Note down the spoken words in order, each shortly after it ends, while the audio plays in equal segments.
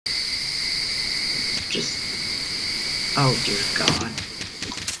just... Oh dear God.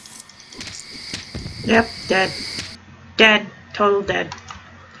 Yep, dead. Dead. Total dead.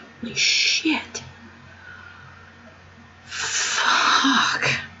 Holy shit. Fuck.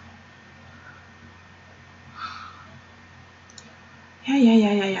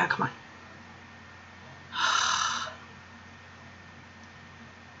 Yeah, come on.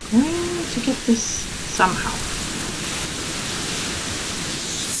 I'm going to get this somehow.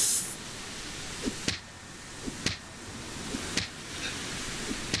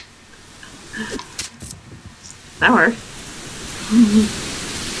 That worked.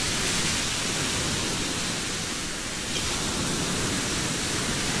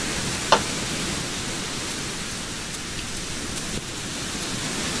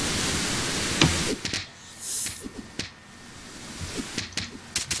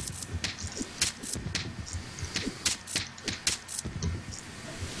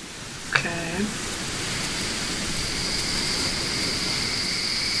 Okay.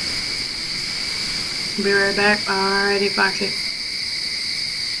 Be right back. Alrighty, Foxy.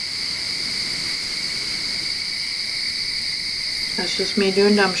 That's just me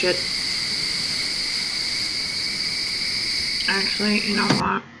doing dumb shit. Actually, you know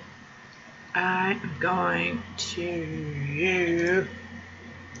what? I'm going to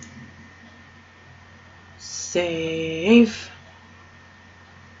save,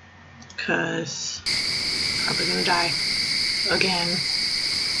 because I'm probably gonna die again.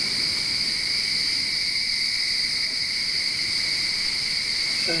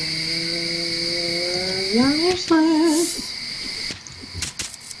 I'm useless.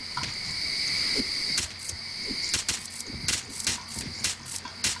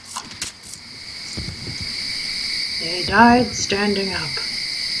 They died standing up.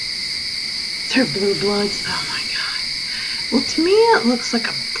 They're blue bloods. Oh my god. Well, to me it looks like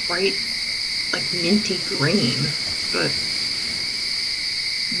a bright, like minty green, but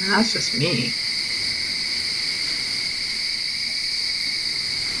that's just me.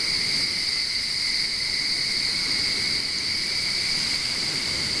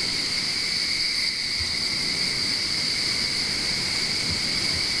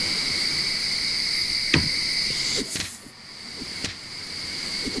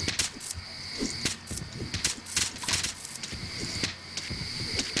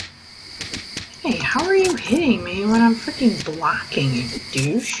 Hey, how are you hitting me when I'm freaking blocking, you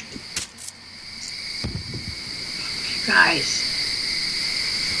douche? You guys.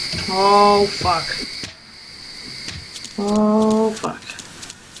 Oh, fuck. Oh, fuck.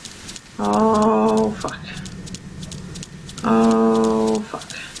 Oh, fuck. Oh,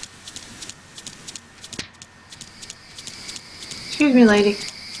 fuck. Excuse me, lady.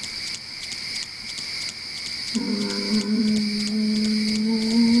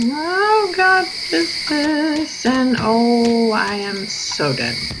 Oh, God, is this? And oh, I am so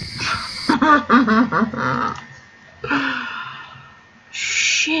dead.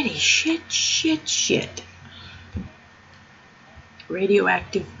 Shitty shit.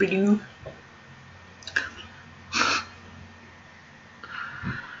 Radioactive blue.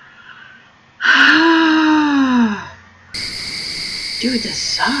 Dude, this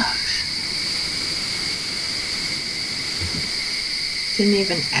sucks. Didn't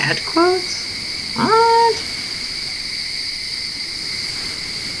even add quotes? What?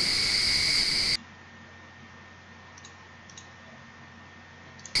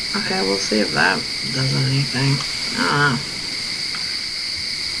 Okay, we'll see if that does anything.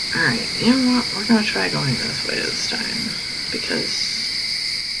 Alright, you know what? We're gonna try going this way this time. Because,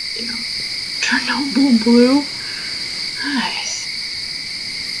 you know, Chernobyl blue. Nice.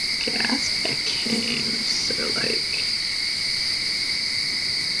 Gas came, so like...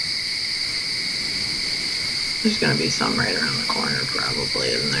 There's gonna be some right around the corner, probably,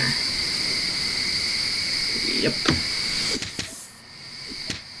 isn't there? Yep.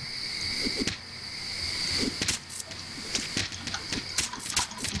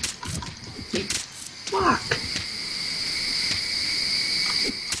 Fuck.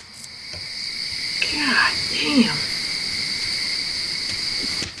 God damn.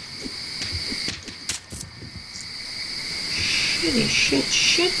 Shitty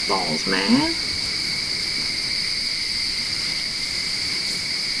shit balls, man.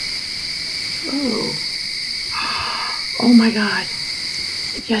 Oh. Oh my god.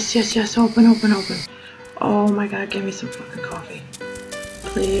 Yes. Open. Oh my god, give me some fucking coffee.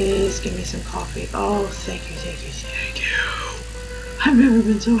 Please give me some coffee. Oh, thank you. I've never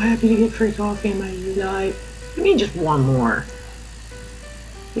been so happy to get free coffee in my life. I mean, just one more.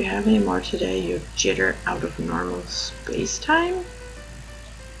 Do you have any more today, you jitter out of normal space time?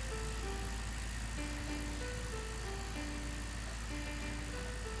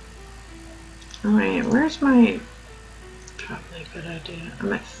 Oh wait, where's my... Probably a good idea.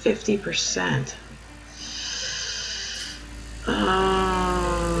 I'm at 50%.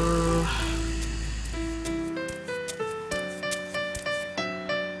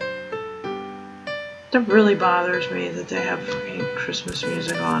 That really bothers me that they have fucking Christmas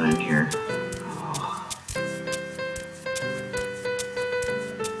music on in here.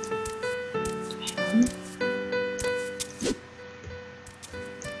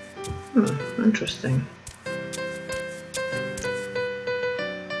 Oh. Interesting.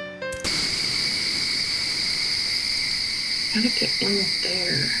 Gotta get in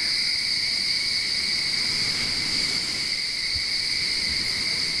there.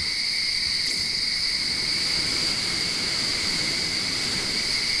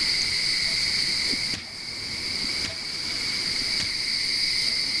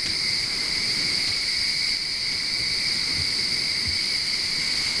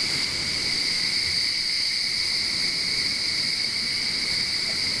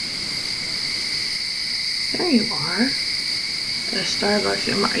 There you are. The Starbucks.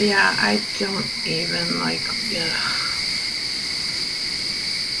 Yeah, I don't even like. Ugh.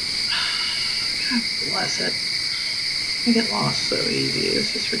 God bless it. I get lost so easy.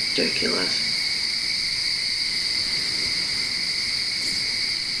 This is ridiculous.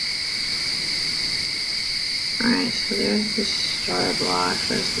 Alright, so there's the star block.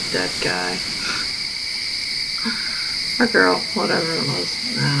 There's the dead guy. Or girl, whatever it was.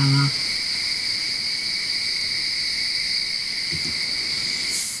 I don't know.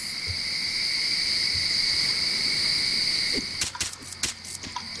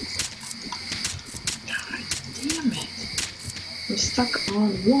 I'm stuck on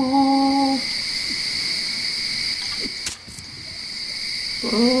wall.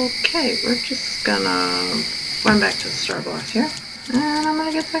 Okay, we're just gonna run back to the Starbucks here, and I'm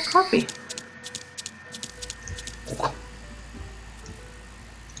gonna get that coffee.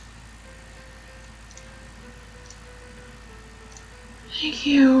 Thank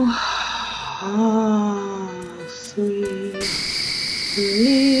you. Oh, sweet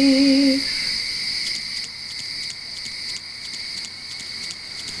relief.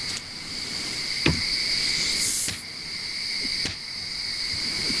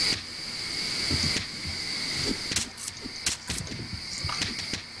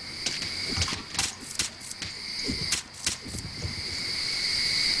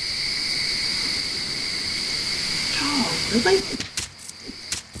 Really?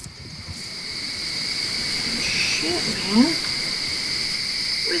 Shit, man.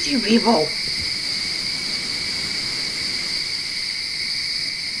 With you people.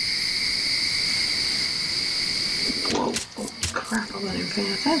 Whoa, oh crap, I wasn't even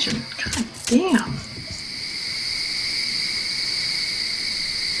paying attention. God damn.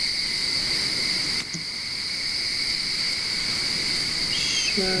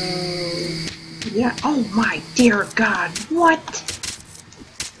 So... yeah, oh my dear God, what?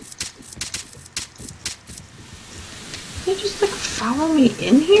 They just like follow me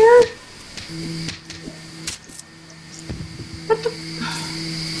in here? What the?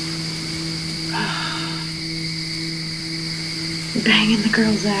 Banging the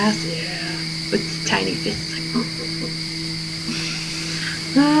girl's ass, yeah, with the tiny fists.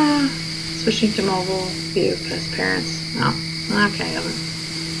 Switching to mobile view, past parents. No, okay, Evan.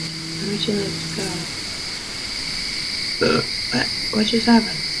 Where'd you like to go? What just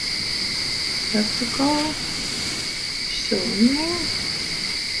happened? That's the call? Still in there?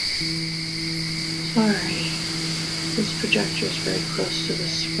 Sorry. This projector is very close to the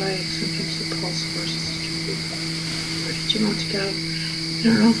spike. Sometimes the pulse forces to move. Where did you want to go? I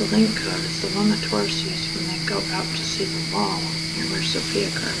don't know the link code. It's the one that tourists use when they go out to see the wall near where Sophia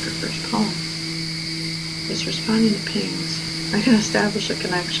carved her first poem. It's responding to pings. I can establish a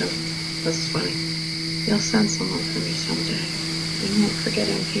connection. This is funny. You'll send someone for me someday. You won't forget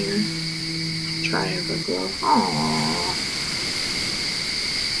I'm here. I'll try Everglow. Aww.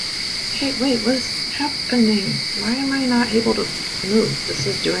 Hey, wait, what is happening? Why am I not able to move? This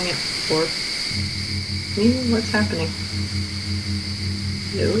is doing it for me? What's happening?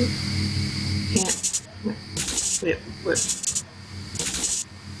 No? Can't. Wait, what?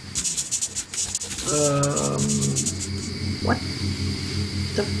 What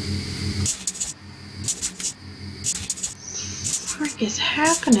the frick is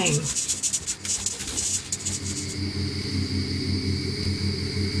happening?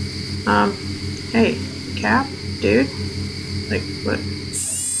 Hey, Cap, dude? Like, what?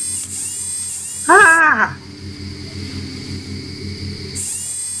 Ah!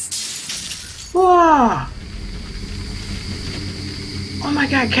 Whoa! Oh my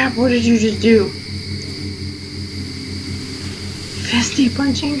god, Cap, what did you just do? Fisty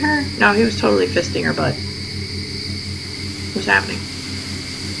punching her? No, he was totally fisting her butt. What's happening?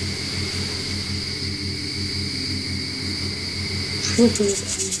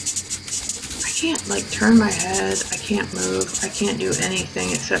 I can't, like, turn my head. I can't move. I can't do anything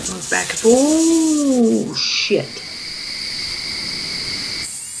except move back. Oh, shit.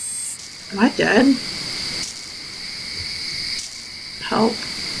 Am I dead? Help.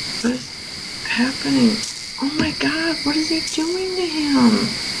 What is happening? Oh my god, what is he doing to him?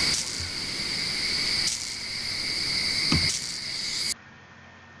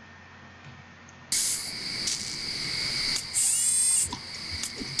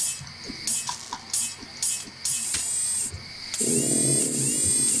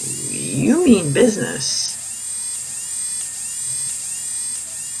 You mean business.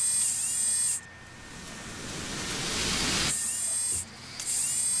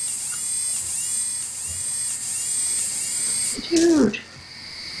 Dude.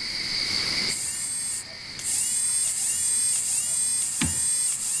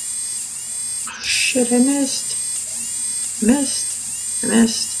 Oh shit, I missed. Missed. I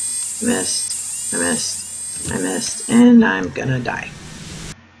missed. Missed. I missed. I missed. And I'm gonna die.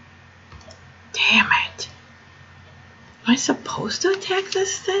 Damn it. Am I supposed to attack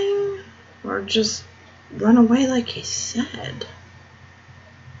this thing? Or just run away like he said?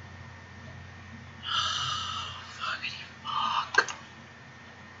 Fuck.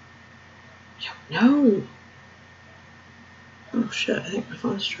 I don't know. Oh shit, I think my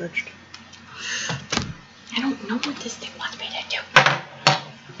phone's charged. I don't know what this thing wants me to do.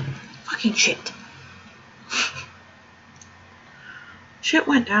 Fucking shit. Shit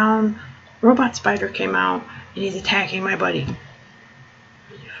went down. Robot spider came out and he's attacking my buddy.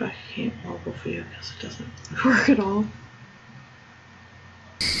 If I can't mobile for you because it doesn't work at all.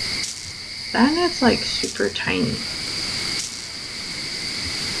 That net's like super tiny.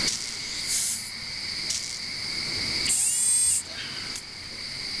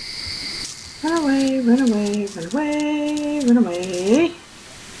 Run away, run away, run away, run away.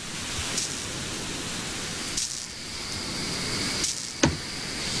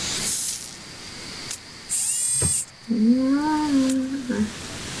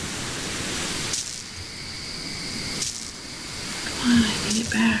 Come on, I need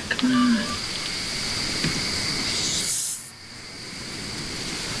it back, come on.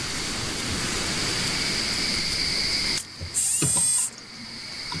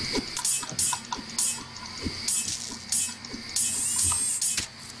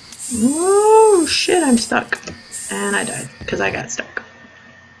 Oh shit, I'm stuck. And I died, because I got stuck.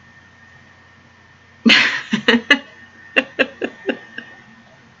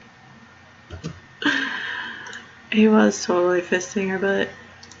 He was totally fisting her, but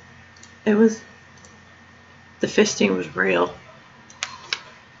it was, the fisting was real.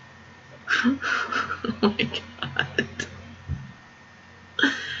 Oh my god.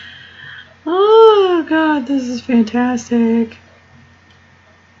 Oh god, this is fantastic.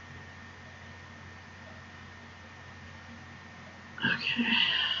 Okay.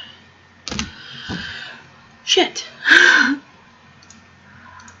 Shit.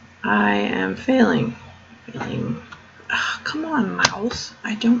 I am failing. Oh, come on, mouse.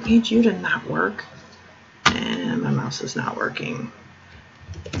 I don't need you to not work. And my mouse is not working.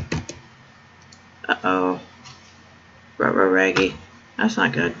 Uh-oh. Raggy. That's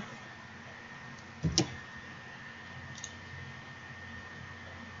not good.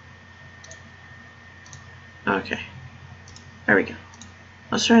 Okay. There we go.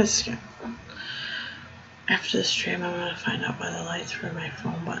 Let's try this again. After this stream, I'm going to find out why the lights for my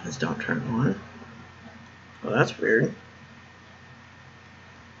phone buttons don't turn on. Well, that's weird.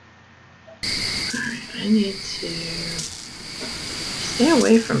 Alright, I need to stay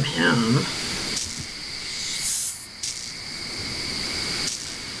away from him.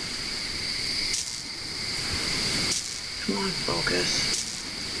 Come on, focus.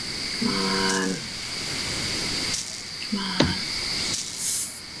 Come on. Come on.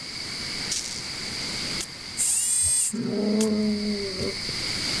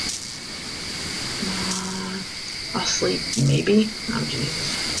 I'll sleep, maybe. Oh,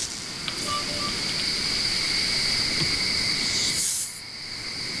 Jesus.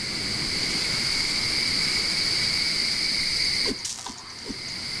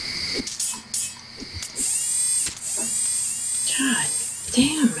 God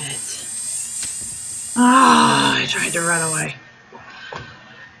damn it. Ah, I tried to run away.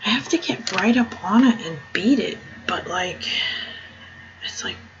 I have to get right up on it and beat it, but like, it's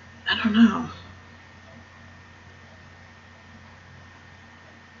like, I don't know.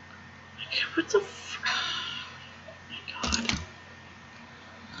 What the f... Oh my god.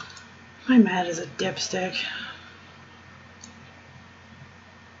 My mad as a dipstick.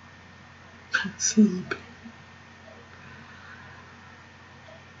 Sleep.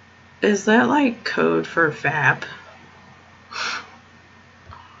 Is that like code for FAP?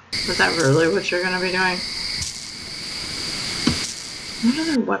 Is that really what you're gonna be doing? What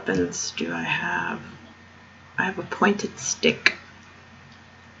other weapons do I have? I have a pointed stick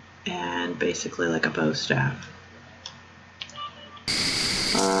and basically like a bow staff.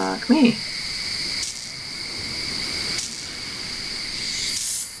 Fuck me.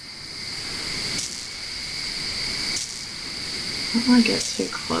 I don't want to get too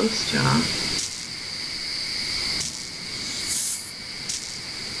close to him.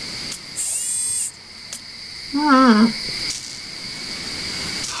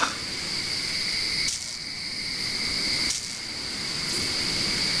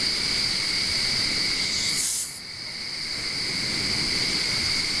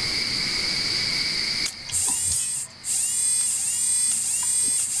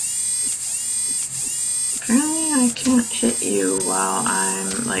 Apparently I can't hit you while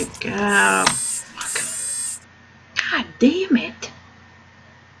I'm like, fuck. God damn it.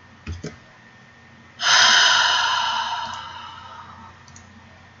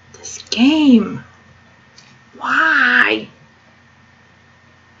 This game. Why?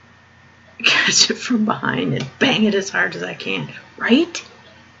 Catch it from behind and bang it as hard as I can, right?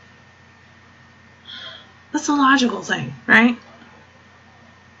 That's a logical thing, right?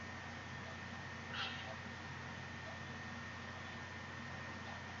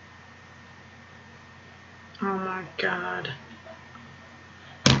 Oh my god.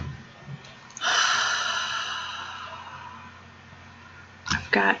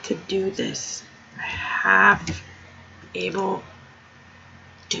 I've got to do this. I have able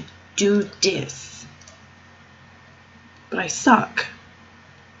to do this. But I suck.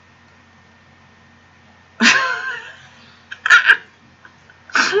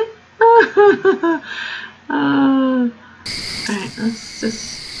 Alright, let's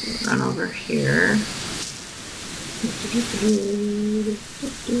just run over here.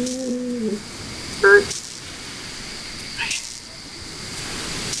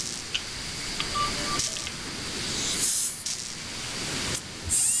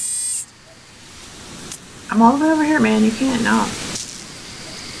 I'm all the way over here, man. You can't know.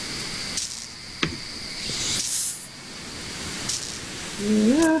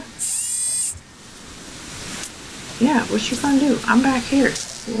 Yeah. Yeah, what you gonna do? I'm back here.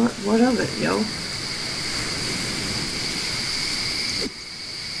 What of it, yo?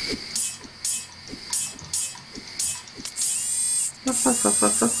 Fuck.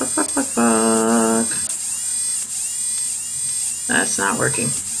 That's not working.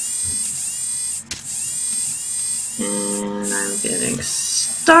 And I'm getting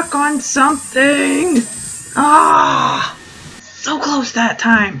stuck on something. Ah, so close that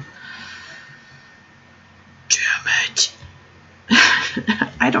time. Damn it.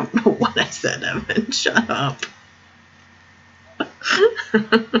 I don't know what I said, Evan. Shut up.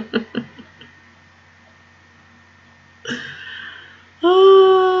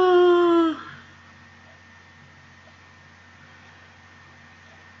 Oh.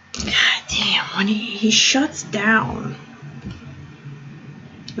 God damn, when he shuts down,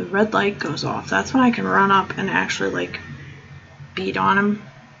 the red light goes off. That's when I can run up and actually like beat on him.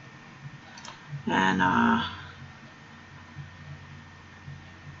 And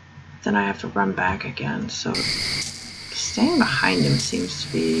then I have to run back again. So staying behind him seems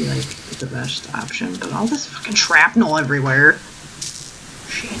to be like the best option. But all this fucking shrapnel everywhere.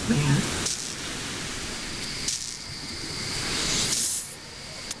 Shit, man.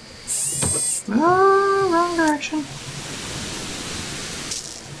 Oh, wrong direction.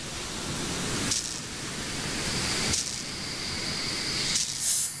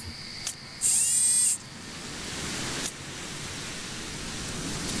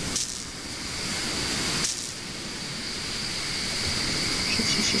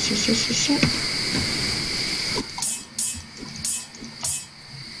 Shit.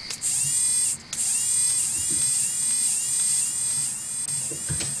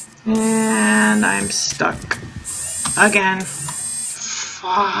 And I'm stuck again.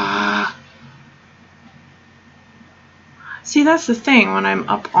 See, that's the thing when I'm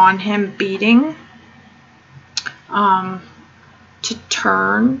up on him beating, to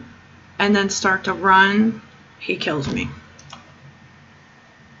turn and then start to run, he kills me.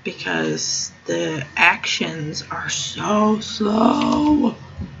 Because the actions are so slow.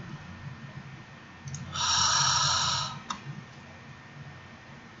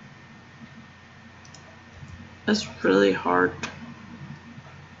 That's really hard.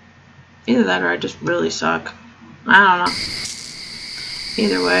 Either that or I just really suck. I don't know.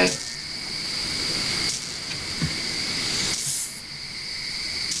 Either way.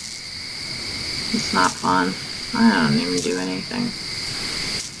 It's not fun. I don't even do anything.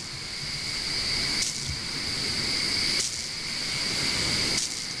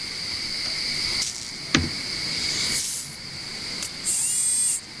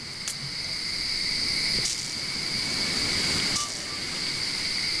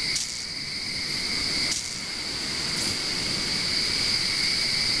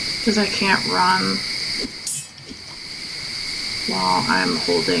 Because I can't run while I'm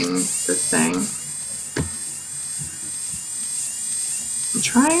holding the thing. I'm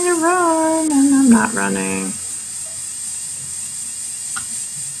trying to run and I'm not running.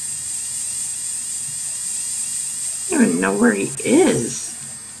 I don't even know where he is.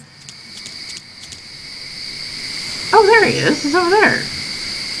 Oh, there he is. He's over there.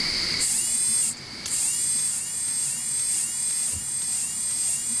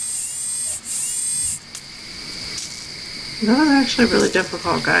 That was actually really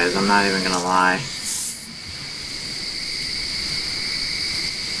difficult, guys. I'm not even gonna lie.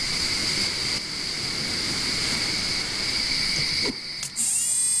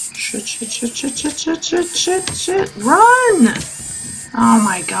 Shit, shit, shit, shit, shit, shit, shit, shit, shit. Run! Oh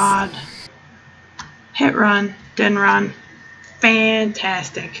my god. Hit run. Didn't run.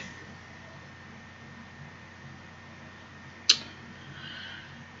 Fantastic.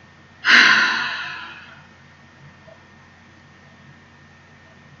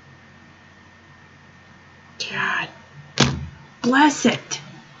 God. Bless it.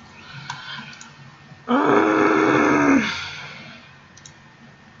 I'm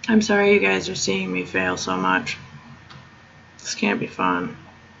sorry you guys are seeing me fail so much. This can't be fun.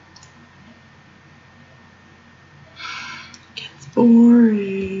 It gets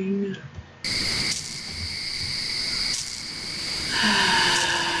boring.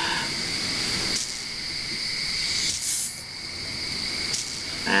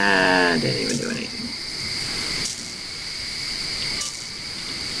 I didn't even do anything.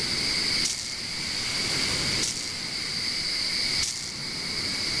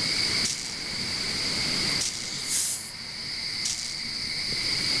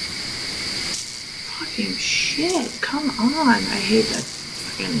 Fucking shit, come on. I hate that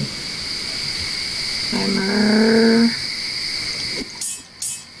fucking timer.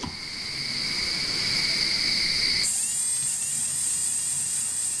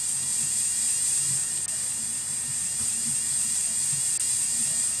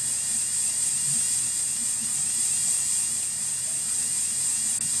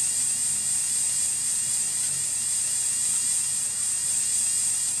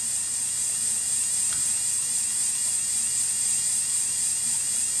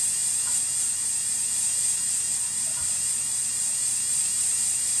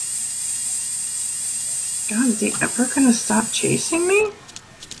 God, is he ever gonna stop chasing me?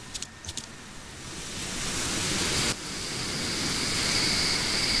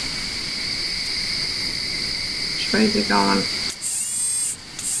 Which way is he going?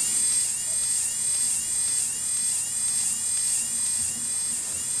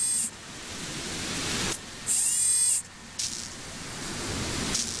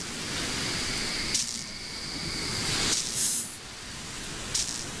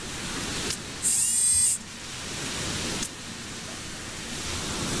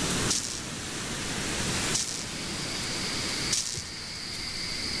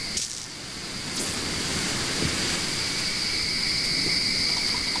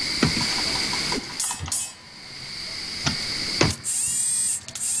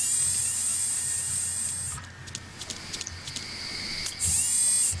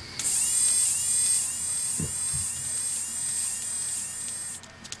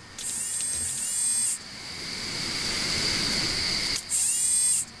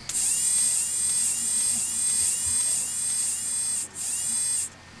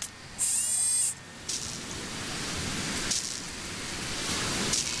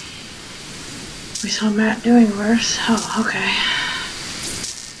 We saw Matt doing worse. Oh, okay.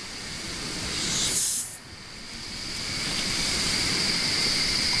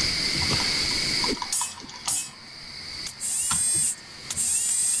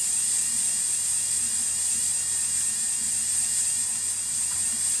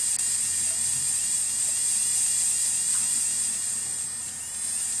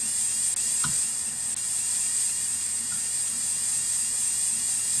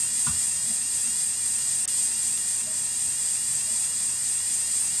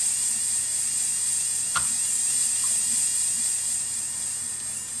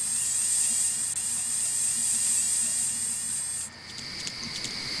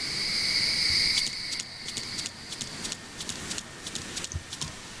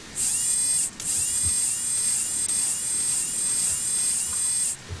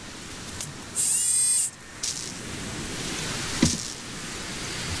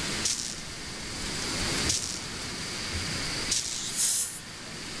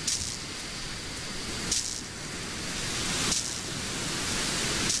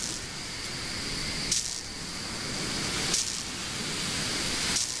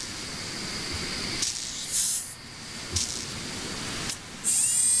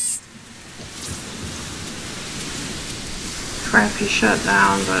 crap he shut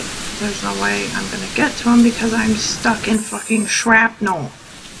down, but there's no way I'm gonna get to him because I'm stuck in fucking shrapnel.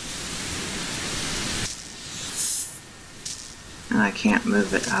 And I can't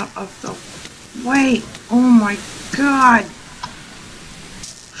move it out of the way. Oh my god.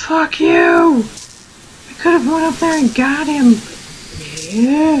 Fuck you! I could have went up there and got him.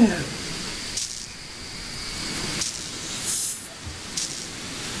 Yeah.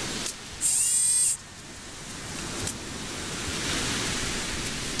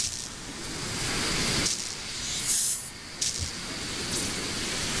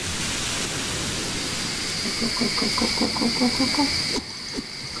 Go, go, go, go, go, go, go, go, go.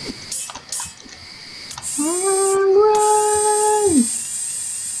 Run!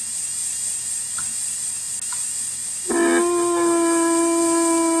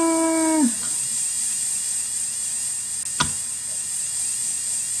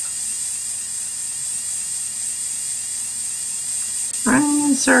 Running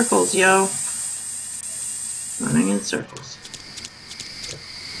in circles, yo. Running in circles.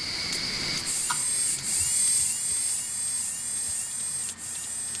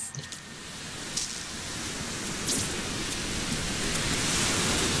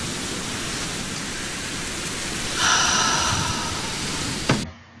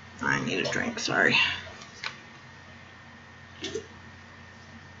 I need a drink, sorry.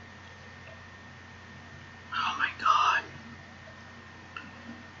 Oh my god.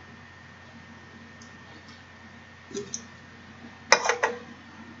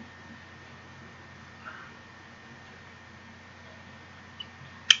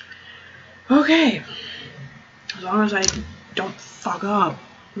 Okay. As long as I don't fuck up,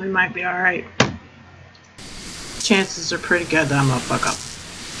 we might be alright. Chances are pretty good that I'm gonna fuck up.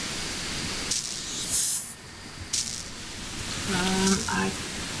 I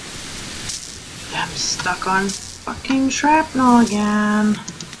am stuck on fucking shrapnel again.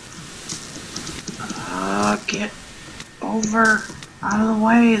 Get over out of the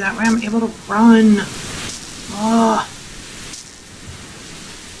way. That way I'm able to run. Ugh.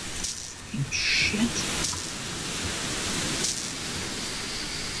 Shit.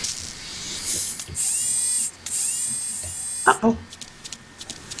 Uh-oh.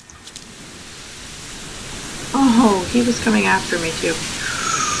 Oh, he was coming after me too.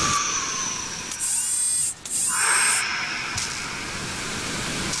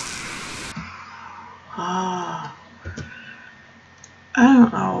 Ah. I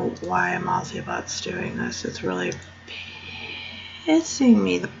don't know why Mozziebot's doing this. It's really pissing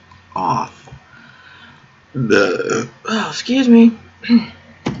me off. Oh, excuse me.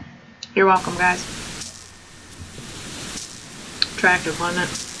 You're welcome, guys. Attractive, wasn't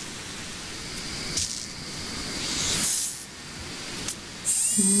it?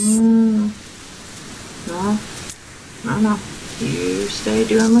 No. No, no. You stay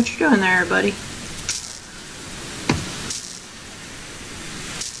doing what you're doing there, buddy.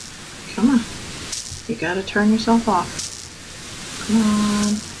 Come on. You gotta turn yourself off. Come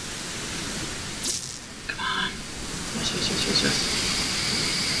on. Come on. Yes, yes, yes, yes, yes.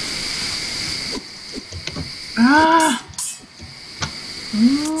 Ah!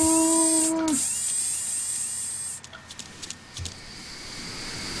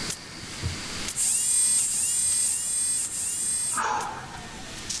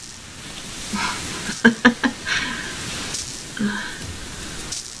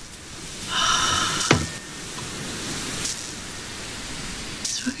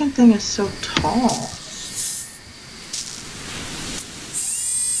 This fucking thing is so tall.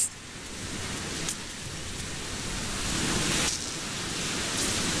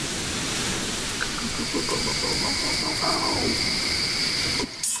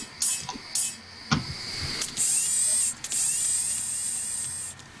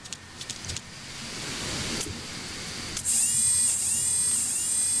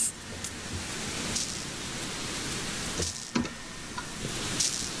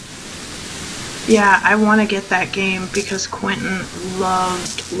 Yeah, I want to get that game because Quentin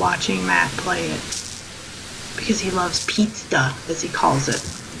loved watching Matt play it. Because he loves pizza, as he calls it.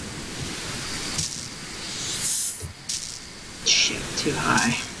 Shit, too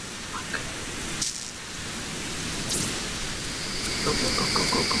high. Fuck. Go, go, go, go,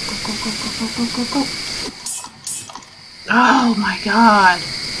 go, go, go, go, go, go, go, go, go. Oh my god.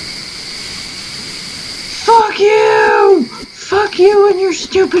 Fuck you! Fuck you and your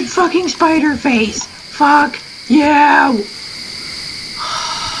stupid fucking spider face! Fuck you!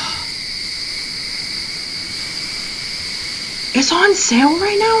 It's on sale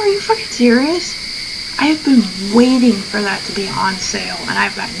right now? Are you fucking serious? I have been waiting for that to be on sale and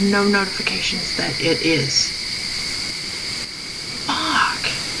I've got no notifications that it is.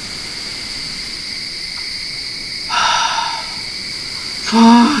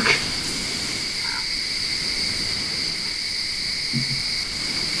 Fuck.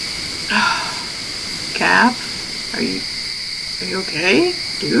 Cap, are you okay,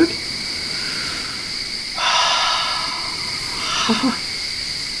 dude?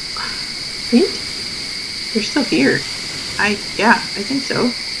 Wait, you're still here. Yeah, I think so.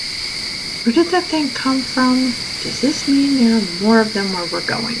 Where did that thing come from? Does this mean there are more of them where we're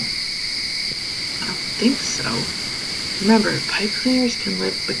going? I don't think so. Remember, pipe cleaners can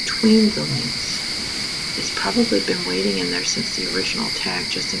live between the links. It's probably been waiting in there since the original attack,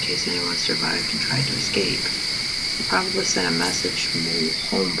 just in case anyone survived and tried to escape. It probably sent a message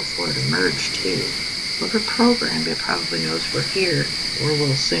home before it emerged, too. Whoever programmed it probably knows we're here, or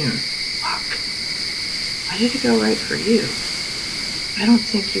will soon. Fuck. Why did it go right for you? I don't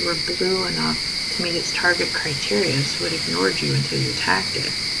think you were blue enough to meet its target criteria, so it ignored you until you attacked it.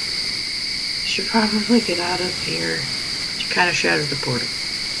 You should probably get out of here. You kind of shattered the portal.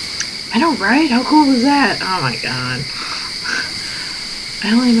 I know, right? How cool was that? Oh my god.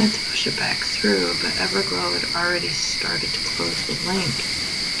 I only meant to push it back through, but Everglow had already started to close the link.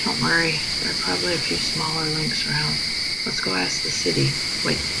 Don't worry, there are probably a few smaller links around. Let's go ask the city.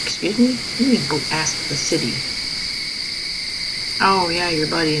 Wait, excuse me? What do you mean go ask the city? Oh yeah, your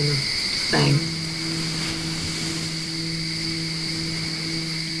buddy in the thing.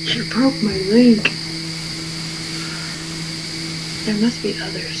 You broke my link. There must be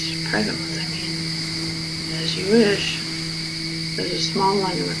others. Private ones, I mean. As you wish. There's a small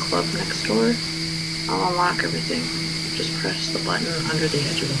one in the club next door. I'll unlock everything. Just press the button under the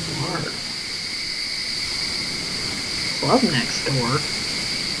edge of the bar. Club next door?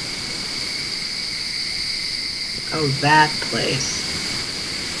 Oh, that place.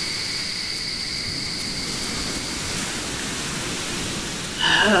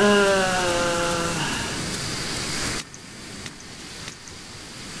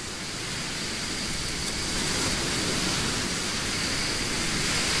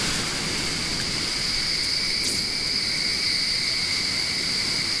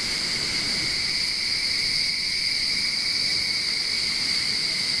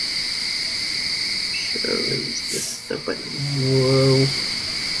 Whoa.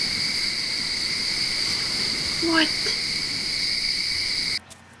 What?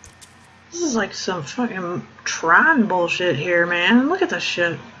 This is like some fucking Tron bullshit here, man. Look at this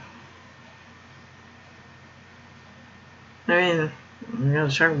shit. I mean, you got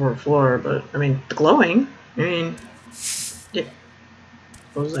the checkerboard floor, but I mean, the glowing. I mean, yeah.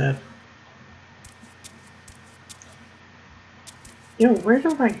 What was that? Yo, where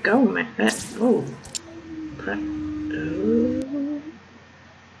do I go, man? Whoa.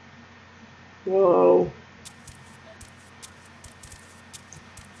 Whoa.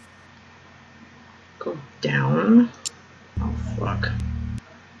 Go down. Oh, fuck.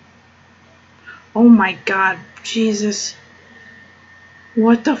 Oh my god, Jesus.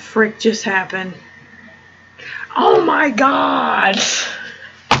 What the frick just happened? Oh my god!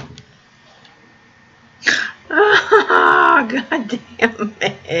 Oh, god damn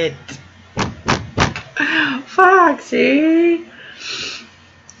it. Foxy!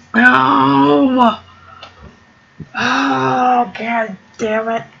 Oh! Oh, god damn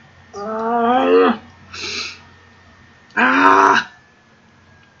it. Oh. Ah!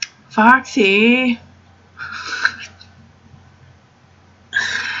 Foxy!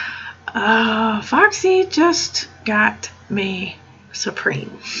 Foxy just got me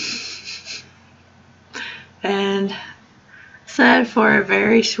supreme. And said for a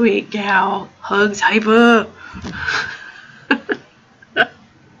very sweet gal, hugs hyper.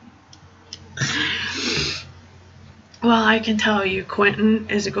 Well, I can tell you, Quentin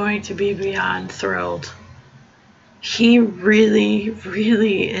is going to be beyond thrilled. He really,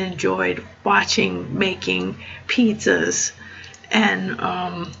 really enjoyed making pizzas. And,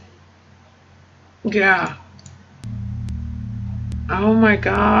 yeah. Oh my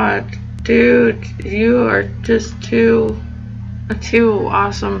god. Dude, you are just too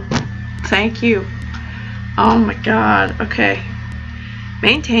awesome. Thank you. Oh my god. Okay.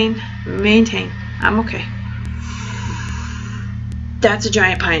 Maintain. I'm okay. That's a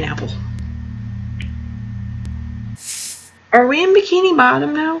giant pineapple. Are we in Bikini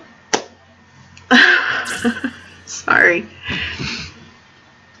Bottom now? Sorry.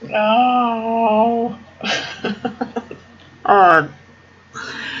 Oh.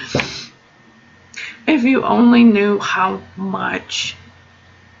 If you only knew how much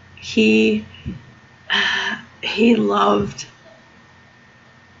he loved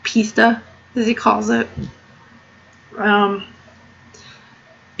pista, as he calls it.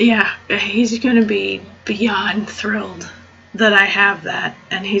 Yeah, he's gonna be beyond thrilled that I have that,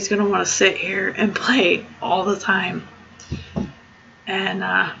 and he's gonna want to sit here and play all the time. And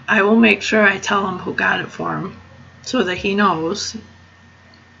I will make sure I tell him who got it for him, so that he knows.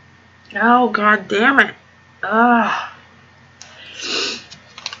 Oh, god damn it. Ugh.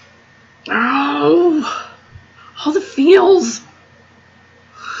 Oh, all the feels.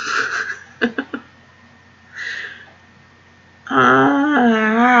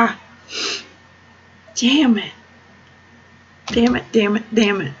 Damn it. Damn it, damn it,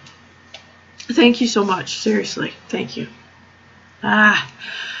 damn it. Thank you so much. Seriously, thank you.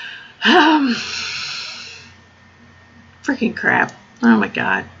 Freaking crap. Oh my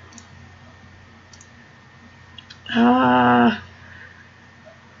god.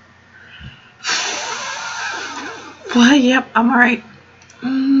 Well, yep, I'm alright.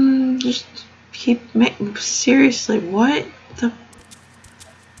 Just keep making. Seriously, what the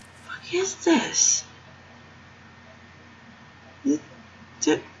fuck is this?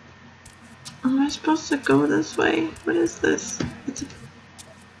 Am I supposed to go this way? What is this?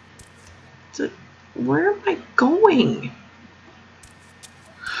 Where am I going?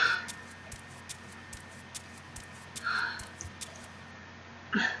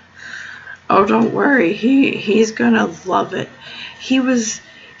 Oh, don't worry. He's gonna love it. He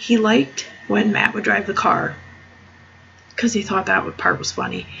liked when Matt would drive the car because he thought that part was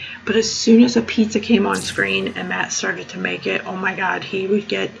funny. But as soon as a pizza came on screen and Matt started to make it, oh my god, he would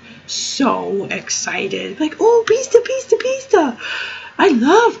get so excited. Like, oh, pizza, pizza, pizza. I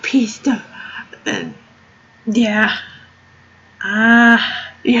love pizza. And yeah.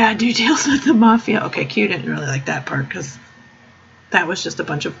 Yeah, do deals with the mafia. Okay, Q didn't really like that part because that was just a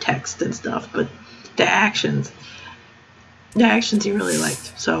bunch of text and stuff, but the actions he really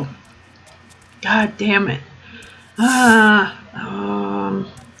liked. So, god damn it.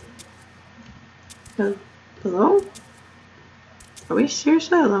 Hello? Are we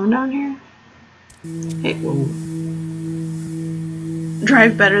seriously alone down here? Hey, whoa.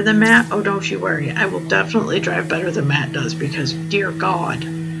 Drive better than Matt? Oh, don't you worry. I will definitely drive better than Matt does because, dear God, the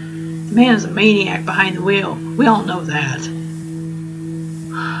man is a maniac behind the wheel. We all know that.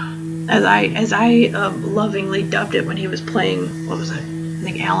 As I lovingly dubbed it when he was playing, what was it? I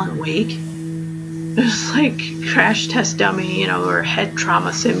think Alan Wake. It was like crash test dummy, you know, or head trauma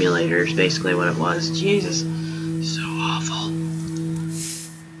simulators, basically what it was. Jesus, so awful.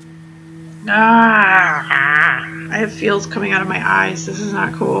 I have feels coming out of my eyes. This is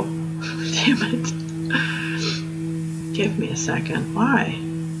not cool. Damn it. Give me a second. Why?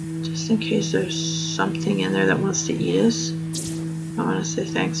 Just in case there's something in there that wants to eat us. I want to say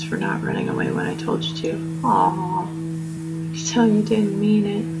thanks for not running away when I told you to. Aww. You tell you didn't mean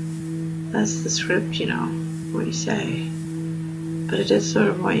it. That's the script, you know. What do you say? But I did sort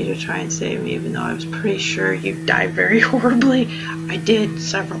of want you to try and save me, even though I was pretty sure you'd die very horribly. I did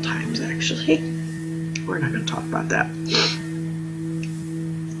several times, actually. We're not going to talk about that.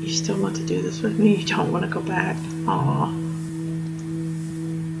 You still want to do this with me? You don't want to go back? Aww.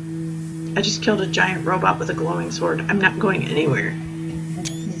 I just killed a giant robot with a glowing sword. I'm not going anywhere.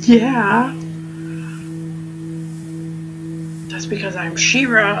 Yeah. That's because I'm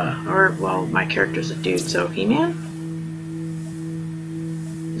She-Ra. Or, well, my character's a dude, so He-Man?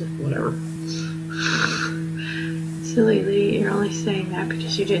 Whatever. Silly Lee, you're only saying that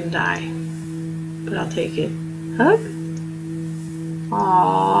because you didn't die. But I'll take it. Hug?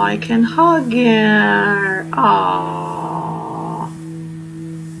 Aww, I can hug her. Aww.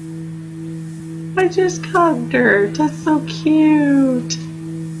 I just hugged her. That's so cute.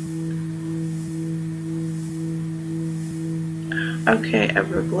 Okay,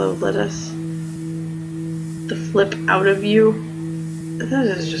 Everglow, let us. The flip out of you. That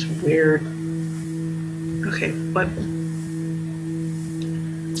is just weird. Okay, what?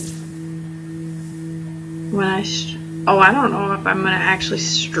 When I I don't know if I'm gonna actually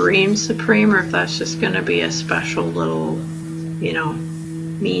stream Supreme or if that's just gonna be a special little, you know,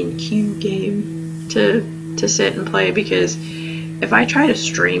 me and Q game to sit and play, because if I try to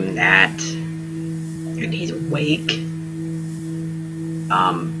stream that and he's awake,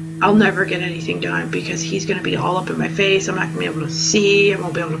 I'll never get anything done because he's gonna be all up in my face. I'm not gonna be able to see. I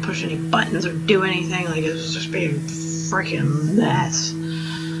won't be able to push any buttons or do anything. Like, it's just being a freaking mess.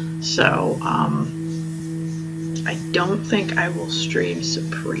 So, I don't think I will stream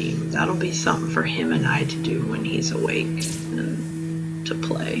Supreme. That'll be something for him and I to do when he's awake and to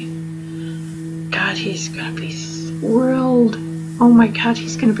play. God, he's gonna be thrilled. Oh my god,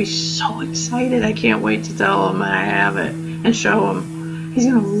 he's gonna be so excited. I can't wait to tell him I have it and show him. He's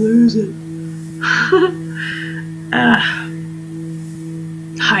gonna lose it.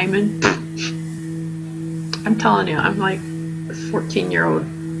 Hyman. I'm telling you, I'm like 14-year-old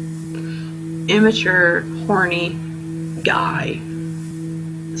immature, horny guy.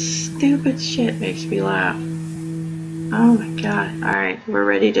 Stupid shit makes me laugh. Oh my god. Alright, we're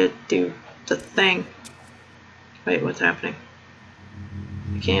ready to do the thing. Wait, what's happening?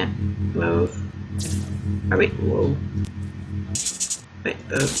 I can't move. Are we? Whoa. Wait,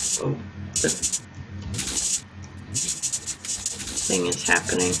 oh. The thing is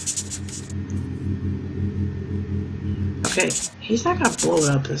happening. Okay, he's not gonna blow it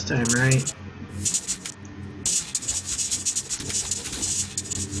up this time, right?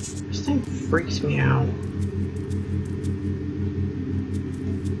 This thing freaks me out.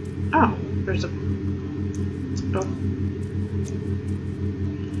 Oh, there's a... Oh.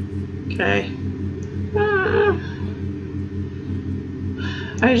 Okay.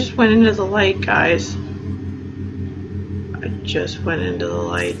 I just went into the light, guys. I just went into the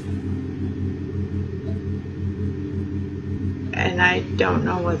light. And I don't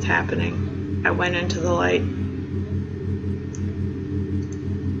know what's happening. I went into the light.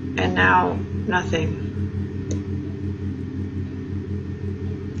 And now, nothing.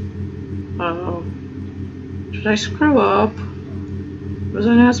 Uh-oh. Did I screw up? Was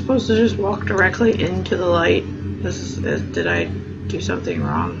I not supposed to just walk directly into the light? Did I do something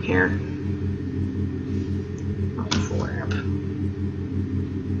wrong here? Oh, flip.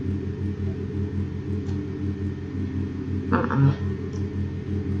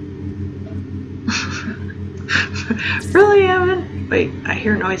 Really, Evan? Wait, I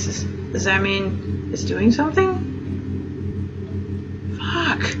hear noises. Does that mean it's doing something?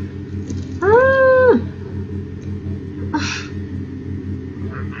 Fuck.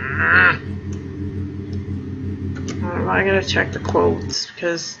 I gotta check the quotes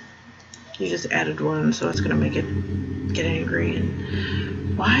because you just added one, so it's gonna make it get angry.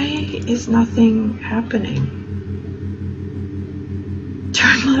 And why is nothing happening?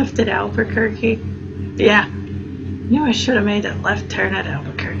 Turn left at Albuquerque. Yeah, knew I should have made a left turn at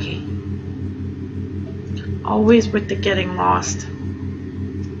Albuquerque. Always with the getting lost.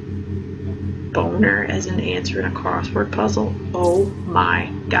 Boner as an answer in a crossword puzzle. Oh my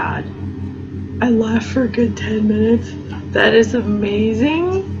god. I laughed for a good 10 minutes. That is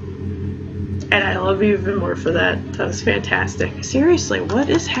amazing. And I love you even more for that. That was fantastic. Seriously, what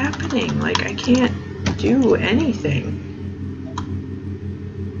is happening? Like, I can't do anything.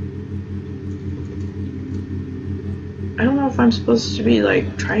 I don't know if I'm supposed to be,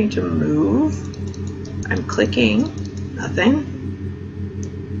 like, trying to move. I'm clicking. Nothing.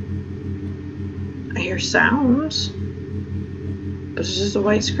 I hear sounds. But it's just a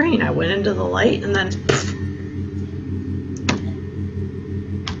white screen. I went into the light and then...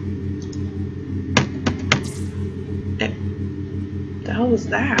 What the hell was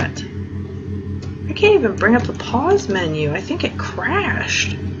that? I can't even bring up the pause menu. I think it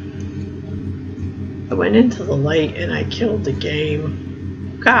crashed. I went into the light and I killed the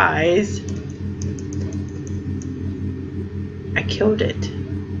game. Guys. I killed it.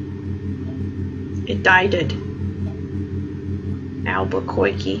 It died.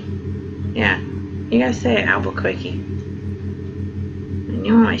 Albuquerque. Yeah, you gotta say Albuquerque. I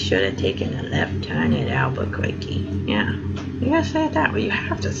knew I should have taken a left turn at Albuquerque. Yeah, you gotta say it that way. You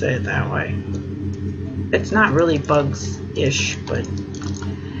have to say it that way. It's not really bugs-ish, but...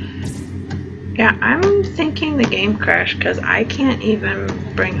 Yeah, I'm thinking the game crashed because I can't even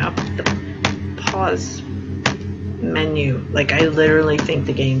bring up the pause menu. Like, I literally think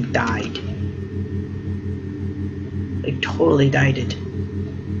the game died. Like, totally died it.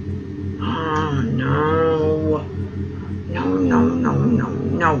 Oh, no. No, no, no, no,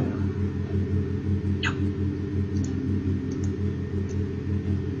 no. No.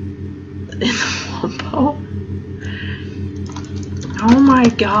 In the wombo? Oh my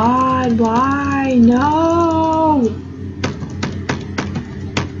god, why? No!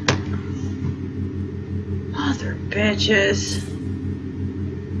 Mother bitches.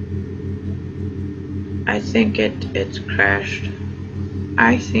 I think it's crashed.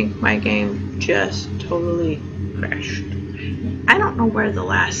 I think my game just totally crashed. I don't know where the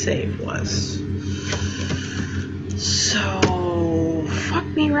last save was. So, fuck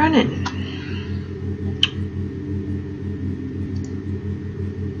me running.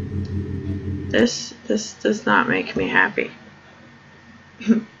 This does not make me happy.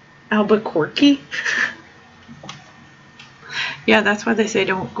 Albuquerque? Yeah, that's why they say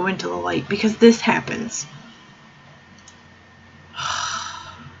don't go into the light, because this happens.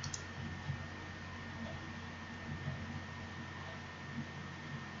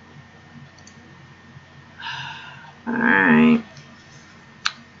 Alright.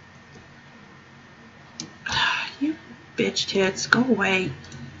 You bitch. bitch tits. Go away.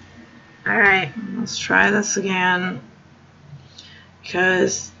 Alright, let's try this again.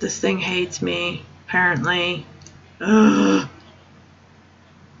 Because this thing hates me, apparently. Ugh.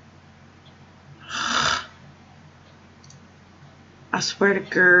 I swear to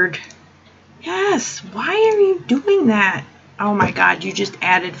Gerd. Yes, why are you doing that? Oh my god, you just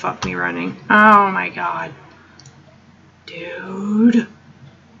added fuck me running. Oh my god. Dude.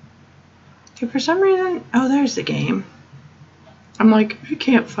 Okay, for some reason... Oh, there's the game. I'm like, I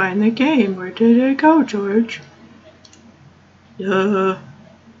can't find the game. Where did it go, George? I'm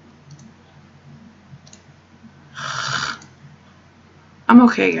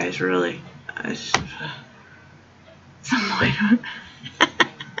okay, guys, really. Some point.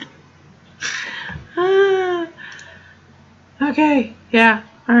 Okay, yeah,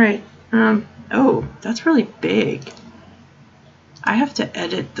 alright. Oh, that's really big. I have to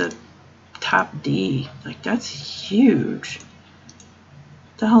edit the top D. Like, that's huge.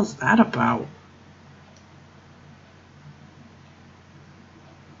 What the hell's that about?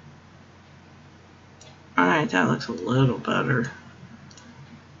 Alright, that looks a little better.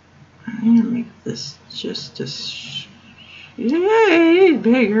 I'm gonna make this just a yay,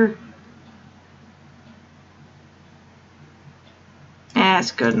 bigger.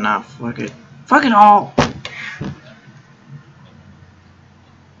 That's good enough. Fuck it. Fuck it all.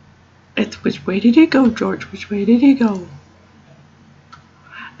 It's which way did it go, George? Which way did it go?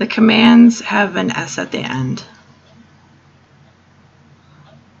 The commands have an S at the end.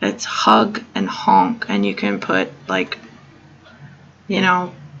 It's hug and honk, and you can put like, you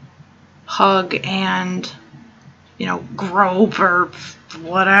know, hug and, you know, grope or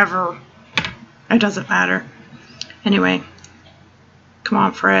whatever. It doesn't matter. Anyway, come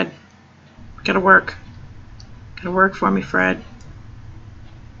on, Fred. Gotta work. Gotta work for me, Fred.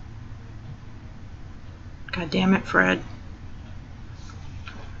 God damn it, Fred.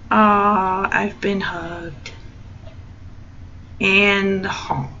 Ah, I've been hugged. And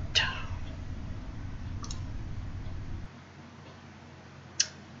honked.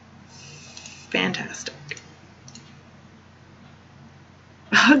 Fantastic.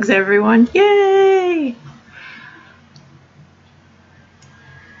 Hugs, everyone. Yay!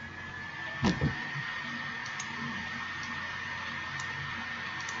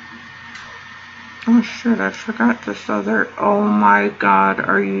 Oh shit, I forgot this other. Oh my god,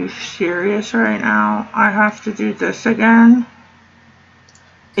 are you serious right now? I have to do this again?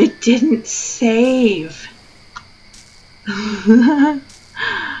 It didn't save.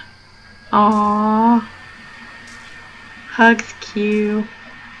 Aww. Hugs Q.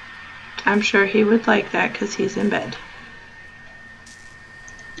 I'm sure he would like that because he's in bed.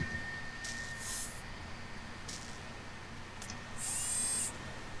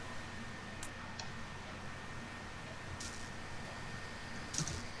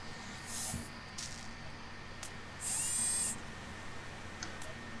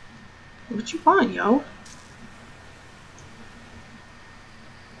 What you want, yo?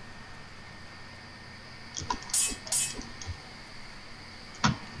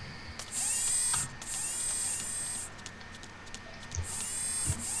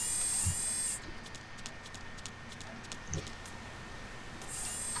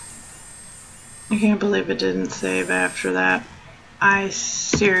 I can't believe it didn't save after that. I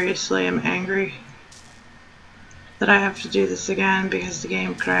seriously am angry that I have to do this again because the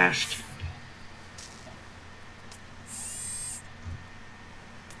game crashed.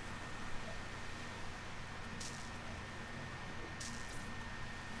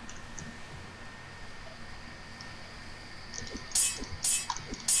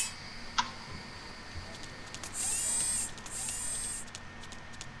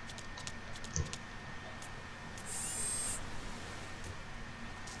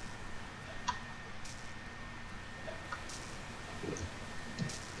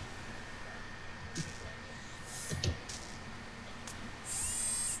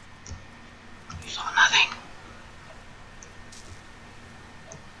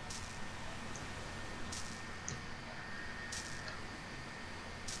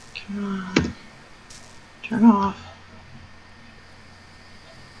 Come on. Turn off.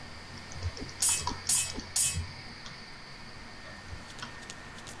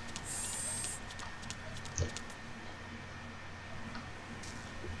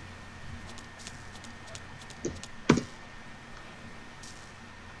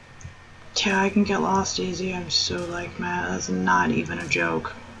 Yeah, I can get lost easy. I'm so like mad. That's not even a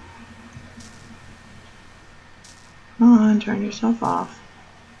joke. Come on, turn yourself off.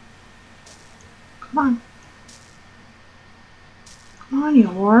 Come on. Come on, you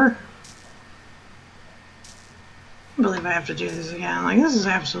whore. can't believe I have to do this again. Like, this is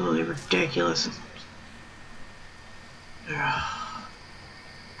absolutely ridiculous. Ugh.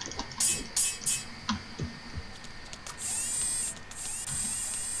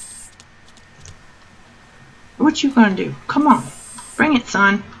 What you gonna do? Come on. Bring it,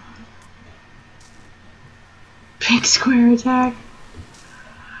 son. Pink square attack.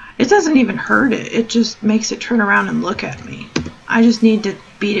 It doesn't even hurt it. It just makes it turn around and look at me. I just need to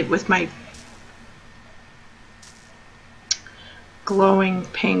beat it with my glowing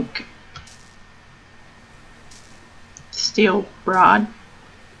pink steel rod.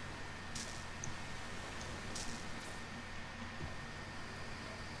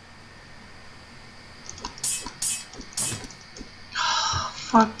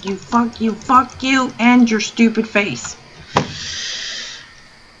 Fuck you, fuck you, fuck you, and your stupid face.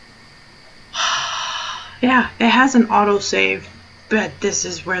 Yeah, it has an autosave, but this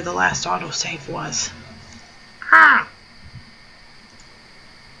is where the last autosave was. Ah!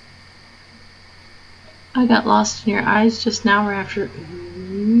 I got lost in your eyes just now or after.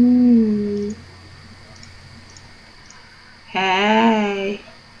 Ooh. Hey.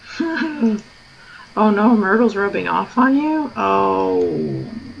 Oh no, Myrtle's rubbing off on you? Oh.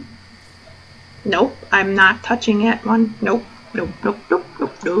 Nope, I'm not touching that one. Nope, nope, nope, nope,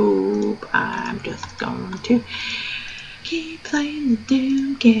 nope, nope. I'm just going to keep playing the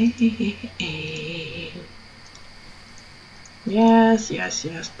damn game. Yes, yes,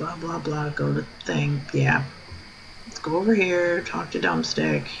 yes, blah, blah, blah. Go to the thing. Yeah. Let's go over here, talk to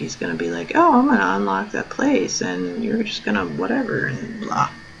Dumbstick. He's gonna be like, oh, I'm gonna unlock that place, and you're just gonna whatever, and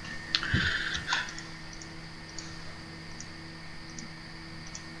blah.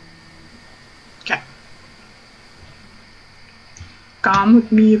 Okay. Come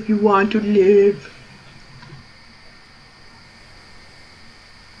with me if you want to live.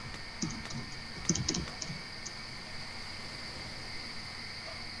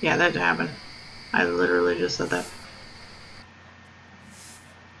 Yeah, that happened. I literally just said that.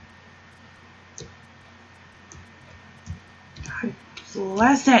 God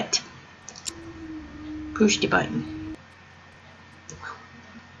bless it. Push the button.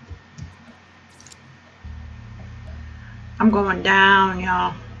 I'm going down,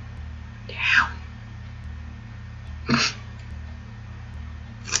 y'all. Down.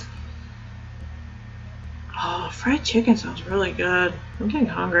 Oh, fried chicken sounds really good. I'm getting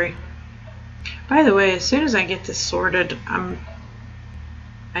hungry. By the way, as soon as I get this sorted, I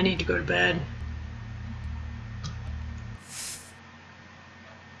need to go to bed.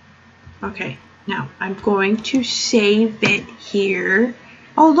 Okay, now I'm going to save it here.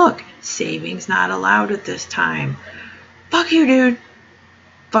 Oh look, saving's not allowed at this time. Fuck you, dude.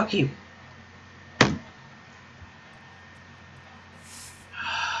 Fuck you.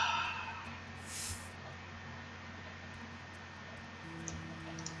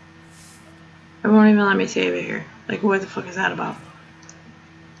 It won't even let me save it here. Like, what the fuck is that about?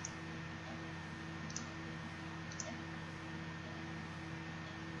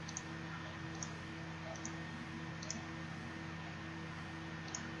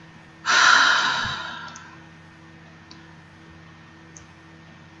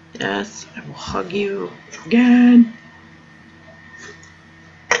 Yes, I will hug you again.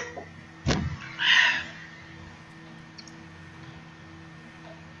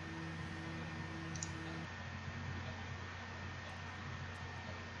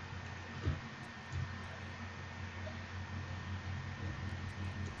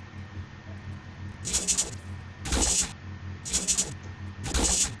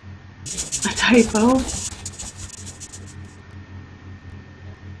 A typo?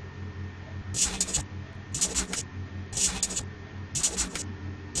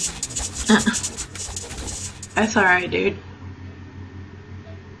 That's alright, dude.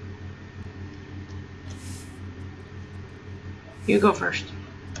 You go first.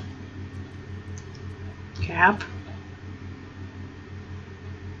 Cap.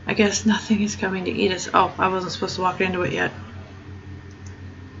 I guess nothing is coming to eat us. Oh, I wasn't supposed to walk into it yet.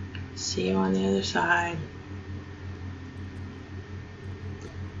 See you on the other side.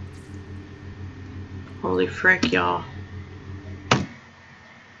 Holy frick, y'all.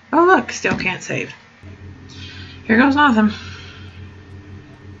 Oh look, still can't save. Here goes nothing.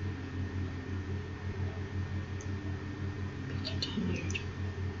 Continued.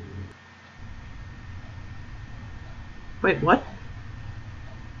 Wait, what?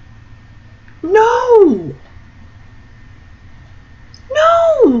 No!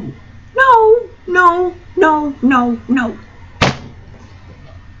 No! No! No! No! No! No!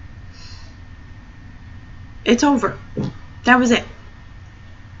 It's over. That was it.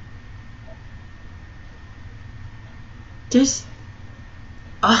 Just,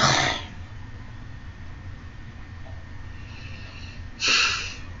 ugh.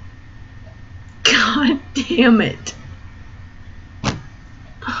 God damn it.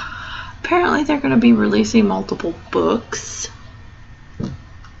 Apparently they're going to be releasing multiple books.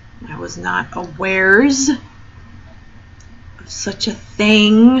 I was not awares of such a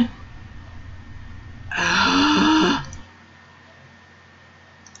thing. I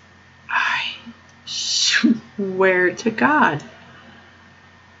swear to God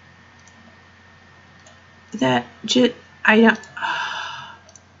that I don't.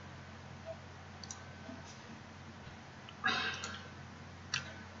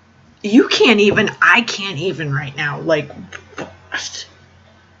 You can't even. I can't even right now. Like, what?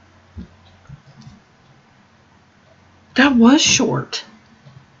 That was short.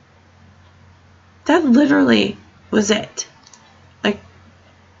 That literally was it. Like,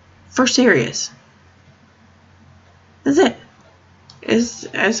 for serious. That's it.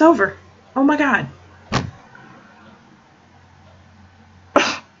 It's over. Oh my God.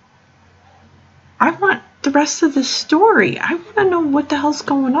 I want the rest of the story. I want to know what the hell's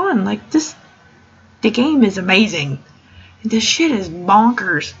going on. Like, the game is amazing. This shit is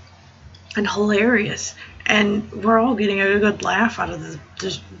bonkers and hilarious. And we're all getting a good laugh out of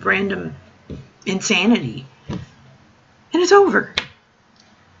this random insanity. And it's over.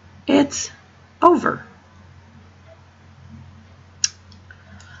 It's over.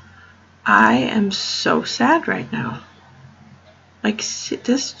 I am so sad right now. Like,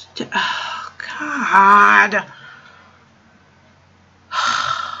 this. Oh, God.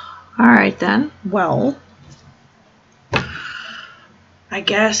 Alright then. Well, I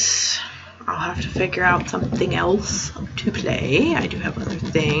guess I'll have to figure out something else to play. I do have other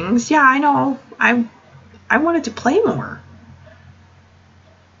things. Yeah, I know. I wanted to play more.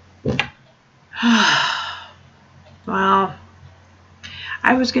 Well,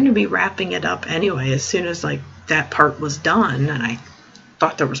 I was going to be wrapping it up anyway as soon as, like, that part was done, and I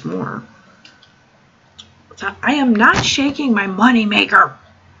thought there was more. So I am not shaking my money maker.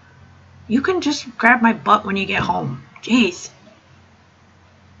 You can just grab my butt when you get home. Jeez.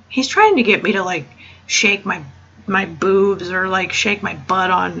 He's trying to get me to, like, shake my boobs or, like, shake my butt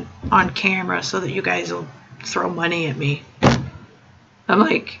on camera so that you guys will throw money at me. I'm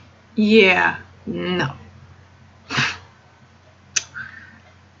like, yeah, no.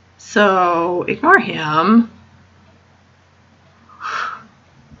 So, ignore him.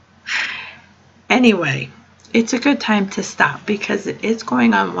 Anyway, it's a good time to stop because it is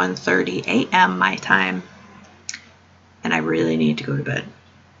going on 1:30 a.m. my time. And I really need to go to bed.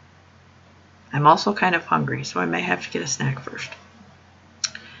 I'm also kind of hungry, so I may have to get a snack first.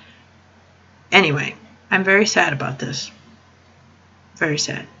 Anyway, I'm very sad about this. Very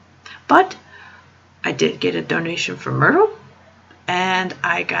sad. But I did get a donation from Myrtle. And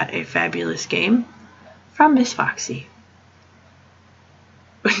I got a fabulous game from Miss Foxy.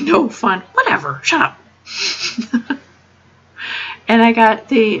 No fun. Whatever. Shut up. And I got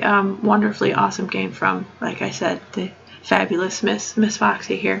the wonderfully awesome game from, like I said, the fabulous Miss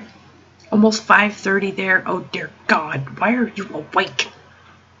Foxy here. Almost 5:30 there. Oh dear God. Why are you awake?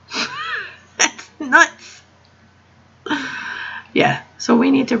 That's nuts. Yeah, so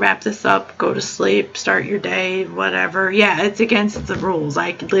we need to wrap this up, go to sleep, start your day, whatever. Yeah, it's against the rules.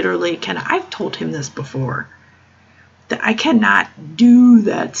 I literally cannot. I've told him this before. That I cannot do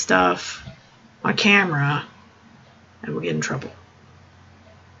that stuff on camera. I will get in trouble.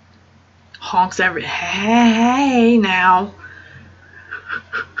 Honks every. Hey, now.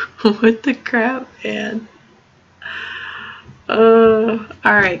 What the crap, man?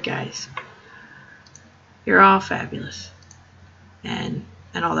 Alright, guys. You're all fabulous. And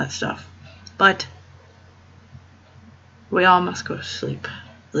all that stuff. But we all must go to sleep.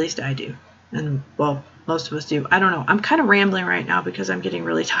 At least I do. And, well, most of us do. I don't know. I'm kind of rambling right now because I'm getting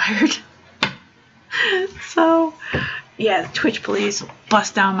really tired. So, yeah, Twitch police will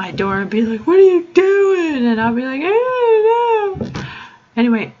bust down my door and be like, what are you doing? And I'll be like, no.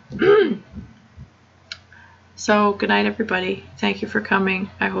 Anyway. So, good night, everybody. Thank you for coming.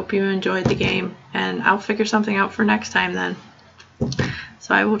 I hope you enjoyed the game. And I'll figure something out for next time then.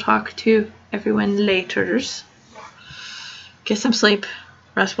 So I will talk to everyone later. Get some sleep.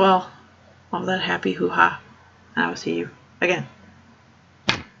 Rest well. All that happy hoo-ha. And I will see you again.